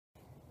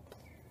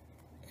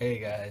Hey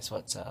guys,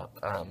 what's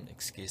up?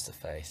 Excuse the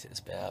face,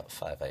 it's about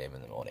 5 a.m.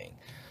 in the morning,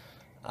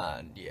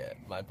 and yeah,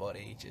 my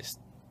body just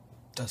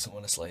doesn't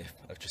want to sleep.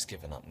 I've just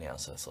given up now,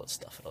 so I thought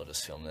stuff it, I'll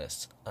just film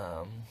this.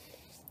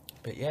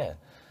 But yeah,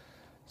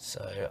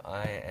 so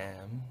I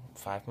am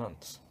 5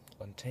 months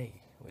on tea,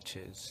 which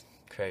is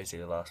crazy.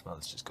 The last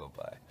month's just gone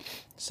by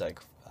so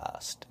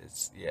fast.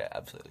 It's, yeah,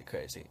 absolutely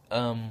crazy.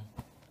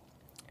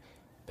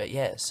 But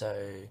yeah,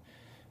 so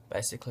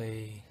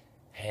basically,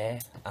 hair,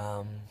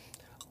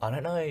 I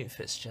don't know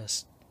if it's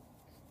just,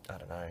 I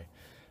don't know.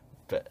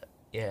 But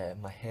yeah,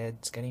 my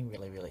head's getting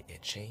really, really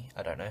itchy.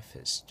 I don't know if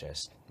it's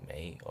just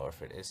me or if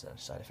it is a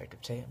side effect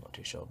of tea. I'm not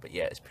too sure. But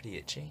yeah, it's pretty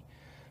itchy.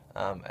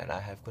 And I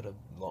have got a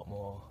lot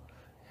more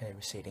hair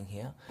receding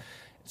here.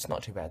 It's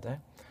not too bad though.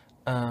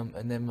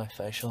 And then my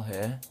facial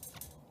hair,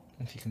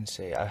 if you can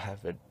see, I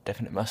have a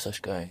definite mustache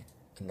going.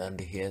 And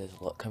under here, there's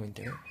a lot coming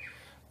through.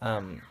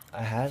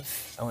 I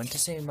went to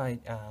see my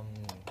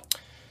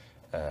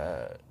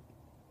uh,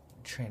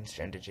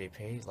 transgender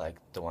GP, like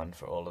the one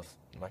for all of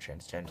my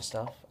transgender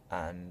stuff,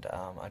 and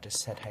I just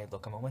said, hey,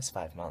 look, I'm almost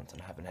 5 months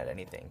and I haven't had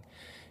anything.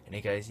 And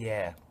he goes,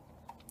 yeah,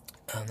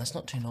 that's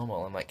not too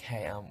normal. I'm like,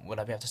 hey, would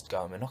I be able to go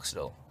on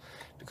minoxidil?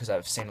 Because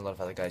I've seen a lot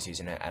of other guys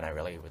using it, and I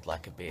really would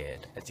like a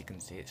beard. As you can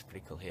see, it's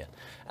pretty cool here.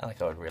 And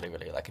like, I would really,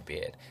 really like a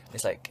beard. And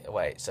it's like,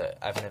 wait, so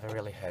I've never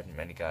really heard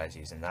many guys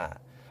using that.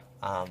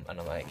 And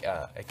I'm like,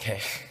 okay,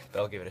 but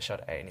I'll give it a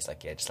shot. And he's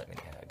like, yeah, just let me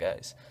know how it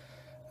goes.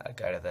 I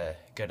go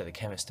to the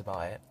chemist to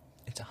buy it.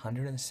 It's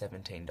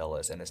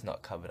 $117 and it's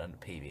not covered under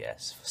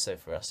PBS. So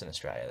for us in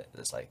Australia,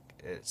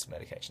 it's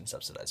medication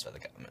subsidised by the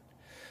government.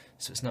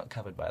 So it's not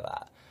covered by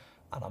that,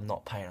 and I'm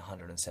not paying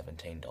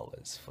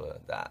 $117 for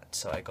that.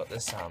 So I got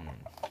this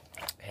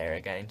hair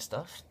again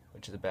stuff,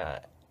 which is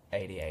about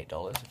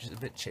 $88, which is a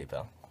bit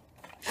cheaper.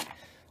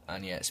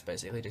 And yeah, it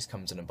basically just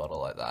comes in a bottle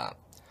like that,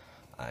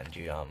 and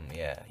you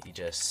you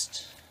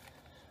just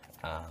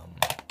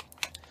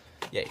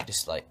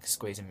like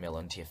squeeze a mill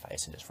into your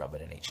face and just rub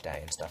it in each day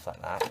and stuff like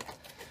that.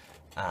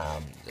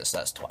 So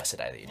that's twice a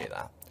day that you do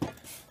that.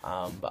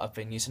 But I've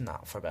been using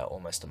that for about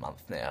almost a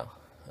month now,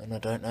 and I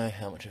don't know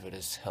how much of it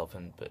is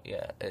helping, but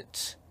yeah,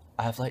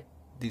 I have like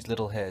these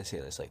little hairs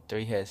here, there's like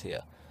 3 hairs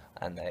here,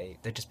 and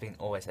they've just been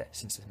always there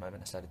since the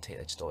moment I started tea,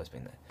 they've just always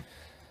been there.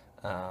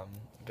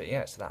 But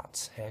yeah, so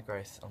that's hair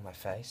growth on my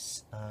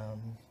face.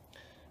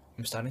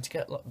 I'm starting to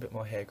get a bit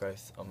more hair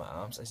growth on my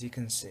arms. As you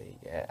can see,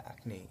 yeah,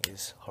 acne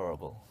is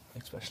horrible,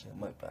 especially on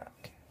my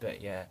back.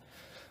 But yeah,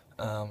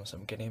 so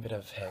I'm getting a bit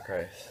of hair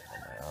growth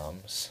on my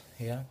arms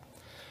here,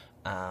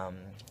 on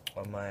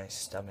my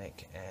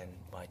stomach and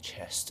my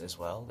chest as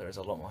well. There is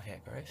a lot more hair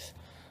growth.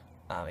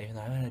 Even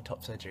though I haven't had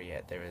top surgery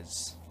yet, there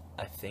is,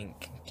 I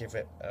think, give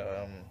it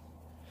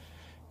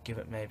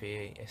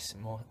maybe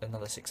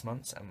another 6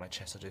 months, and my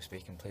chest will just be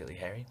completely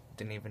hairy.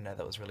 Didn't even know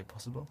that was really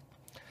possible.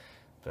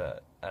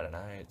 But I don't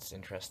know, it's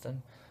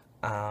interesting.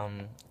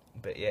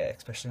 But yeah,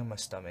 especially on my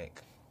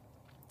stomach,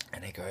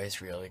 and it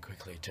grows really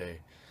quickly too.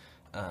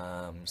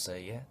 So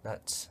yeah,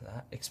 that's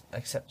that.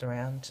 Except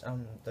around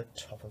the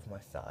top of my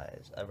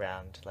thighs,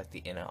 around like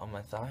the inner on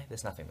my thigh,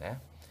 there's nothing there.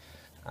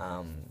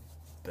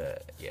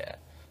 But yeah,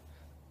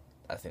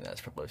 I think that's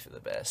probably for the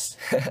best.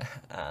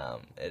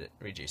 It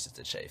reduces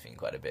the chafing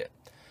quite a bit.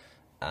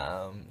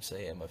 So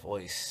yeah, my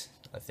voice,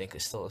 I think,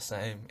 is still the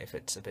same. If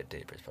it's a bit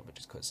deeper, it's probably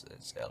just because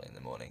it's early in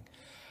the morning.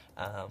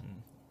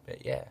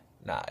 But yeah,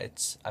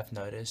 I've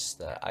noticed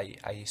that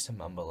I used to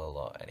mumble a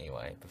lot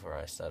anyway before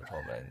I started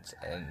hormones,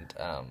 and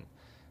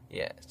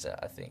yeah, so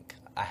I think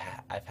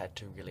I've had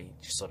to really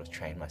sort of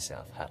train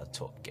myself how to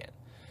talk again.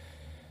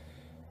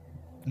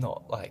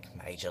 Not like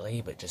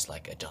majorly, but just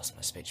like adjust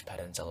my speech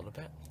patterns a little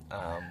bit.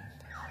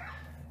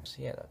 So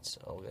yeah, that's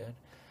all good.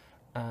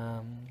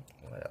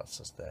 What else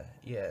is there?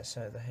 Yeah,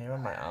 so the hair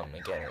on my arm,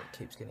 again, it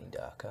keeps getting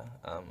darker.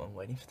 I'm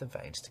waiting for the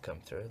veins to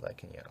come through,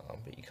 like in your arm,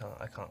 but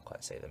I can't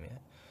quite see them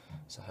yet.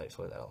 So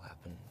hopefully that'll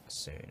happen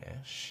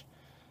soonish.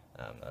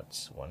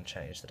 That's one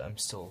change that I'm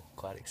still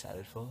quite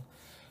excited for.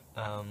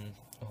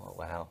 Oh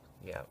wow,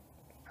 yeah.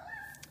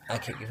 I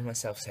keep giving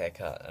myself a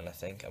haircut, and I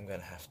think I'm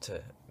gonna have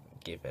to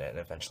give it and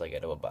eventually go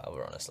to a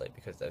barber, honestly,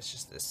 because there's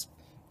just this,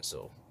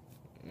 so,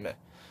 meh.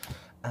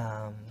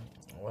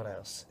 What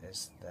else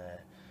is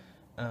there?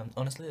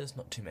 Honestly, there's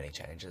not too many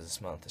changes this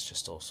month. It's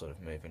just all sort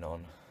of moving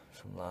on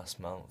from last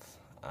month.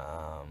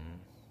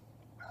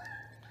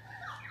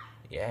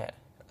 Yeah,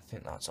 I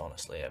think that's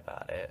honestly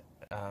about it.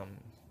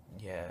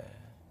 Yeah.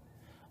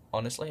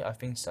 Honestly, I've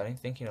been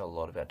thinking a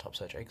lot about top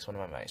surgery because one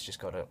of my mates just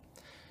got it.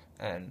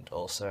 And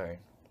also,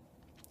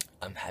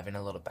 I'm having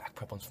a lot of back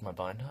problems from my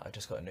binder. I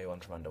just got a new one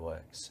from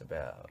Underworks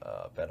about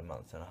a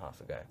month and a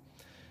half ago.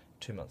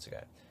 2 months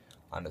ago.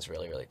 And it's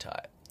really, really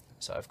tight.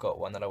 So I've got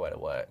one that I wear to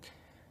work,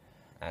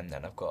 and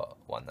then I've got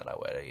one that I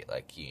wear to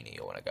like uni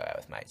or when I go out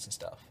with mates and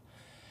stuff.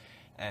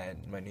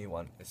 And my new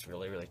one is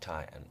really, really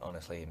tight, and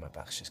honestly, my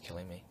back's just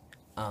killing me.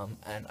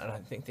 And I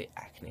don't think the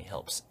acne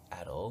helps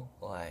at all.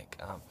 Like,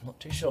 I'm not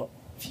too sure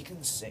if you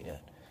can see it,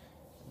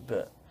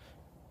 but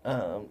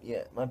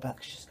yeah, my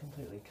back's just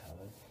completely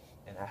covered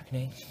in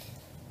acne.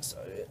 So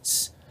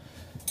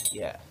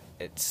yeah,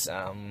 it's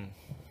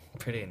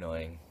pretty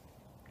annoying.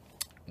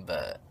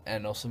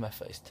 And also my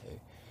face too.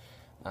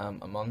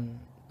 I'm on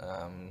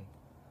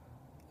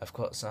I've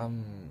got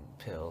some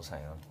pills.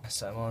 Hang on.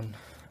 So I'm on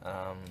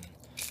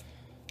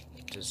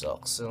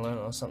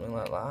Desoxylin or something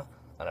like that.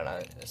 I don't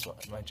know. It's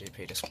what my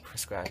GP just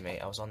prescribed me.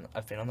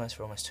 I've been on those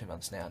for almost 2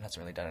 months now and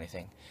hasn't really done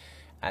anything.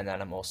 And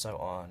then I'm also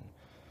on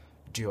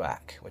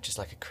Duac, which is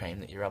like a cream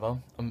that you rub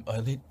on. I'm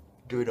only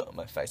doing it on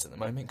my face at the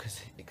moment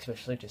because,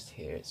 especially just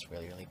here, it's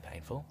really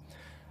painful.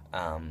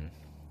 And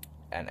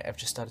I've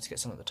just started to get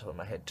some at the top of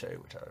my head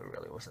too, which I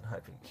really wasn't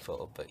hoping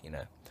for, but you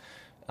know.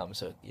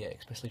 So yeah,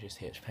 especially just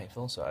here, it's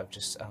painful. So I've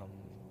just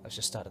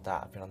started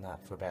that. I've been on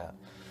that for about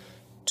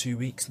 2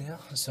 weeks now.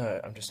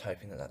 So I'm just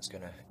hoping that that's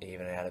gonna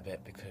even out a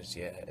bit because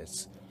yeah,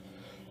 it's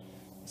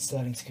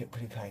starting to get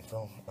pretty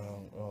painful.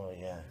 Oh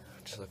yeah,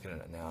 just looking at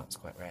it now, it's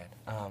quite rad.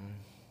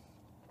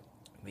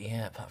 But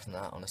yeah, apart from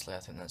that, honestly, I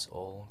think that's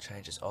all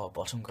changes. Oh,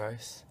 bottom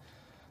growth.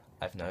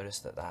 I've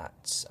noticed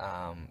that's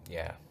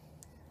yeah,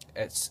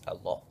 it's a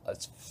lot.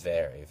 It's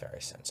very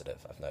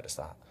sensitive. I've noticed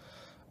that.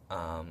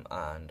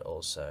 And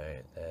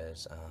also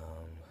there's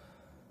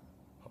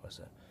what was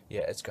it?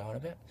 Yeah, it's gone a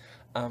bit.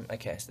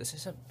 Okay, so this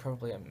is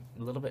probably a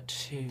little bit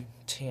too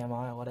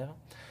TMI or whatever,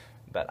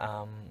 but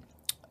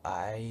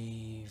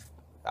I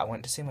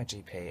went to see my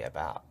GP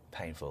about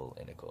painful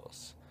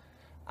intercourse,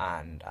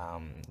 and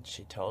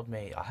she told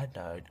me I had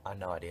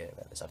no idea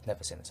about this. I've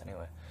never seen this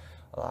anywhere.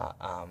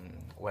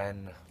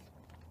 When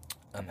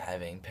I'm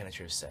having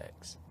penetrative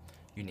sex,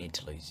 you need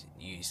to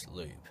use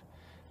lube.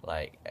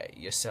 Like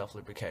your self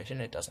lubrication,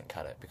 it doesn't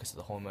cut it because of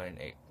the hormone.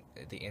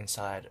 The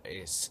inside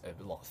is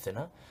a lot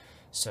thinner,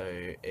 so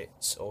it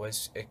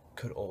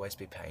could always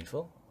be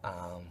painful,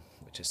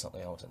 which is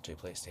something I wasn't too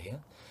pleased to hear,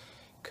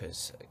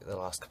 because the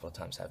last couple of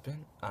times have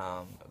been.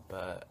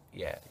 But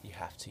yeah, you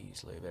have to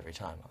use lube every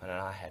time, and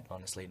I had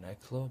honestly no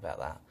clue about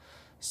that.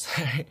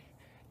 So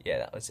yeah,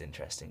 that was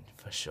interesting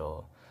for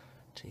sure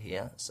to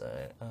hear.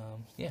 So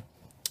yeah,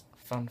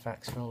 fun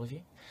facts for all of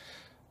you.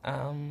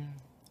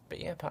 But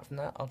yeah, apart from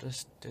that, I'll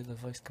just do the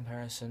voice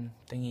comparison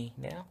thingy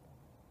now.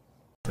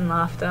 And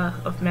laughter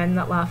of men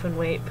that laugh and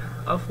weep,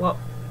 of what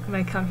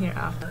may come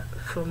hereafter,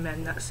 for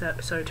men that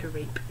sow to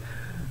reap.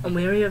 I'm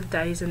weary of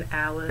days and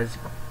hours,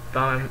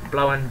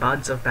 blowing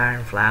buds of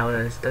barren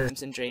flowers,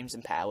 And dreams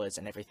and powers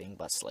and everything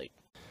but sleep.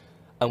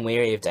 I'm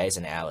weary of days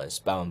and hours,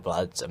 blowing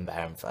buds and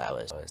barren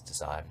flowers,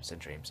 desires and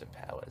dreams and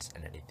powers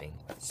and anything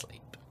but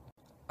sleep.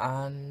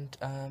 And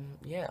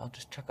yeah, I'll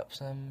just chuck up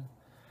some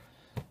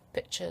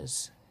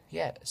pictures.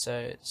 Yeah, so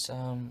it's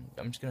I'm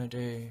just gonna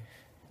do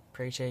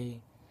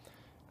pre-T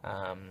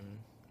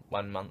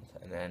 1 month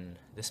and then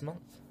this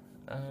month,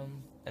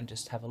 and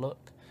just have a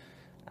look.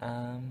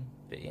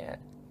 But yeah,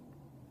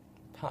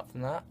 apart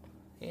from that,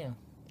 yeah.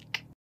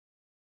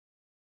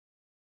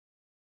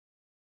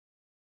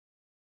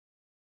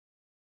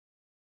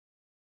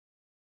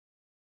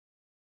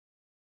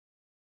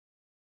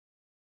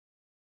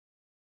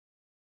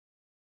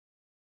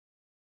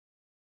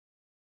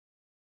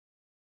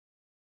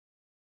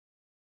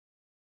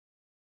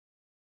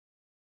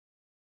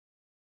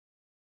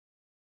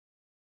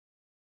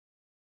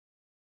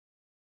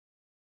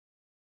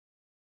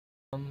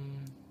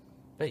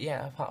 But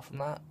yeah, apart from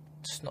that,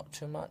 just not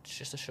too much.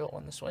 Just a short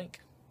one this week.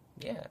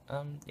 Yeah,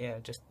 yeah,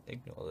 just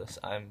ignore this.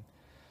 I'm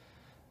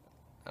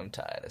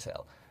tired as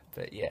hell.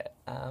 But yeah,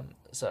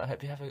 so I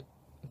hope you have a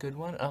good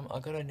one. I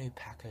got a new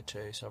packer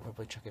too, so I'll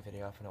probably chuck a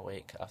video up in a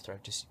week after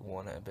I've just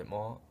worn it a bit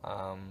more.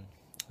 I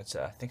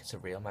think it's a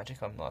Real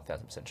Magic. I'm not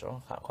 1000%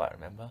 sure. I can't quite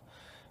remember.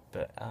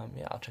 But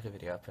yeah, I'll chuck a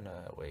video up in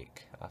a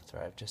week after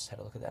I've just had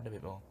a look at that a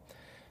bit more.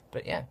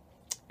 But yeah,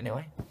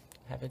 anyway,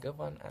 have a good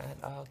one,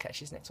 and I'll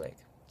catch you next week.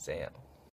 See ya.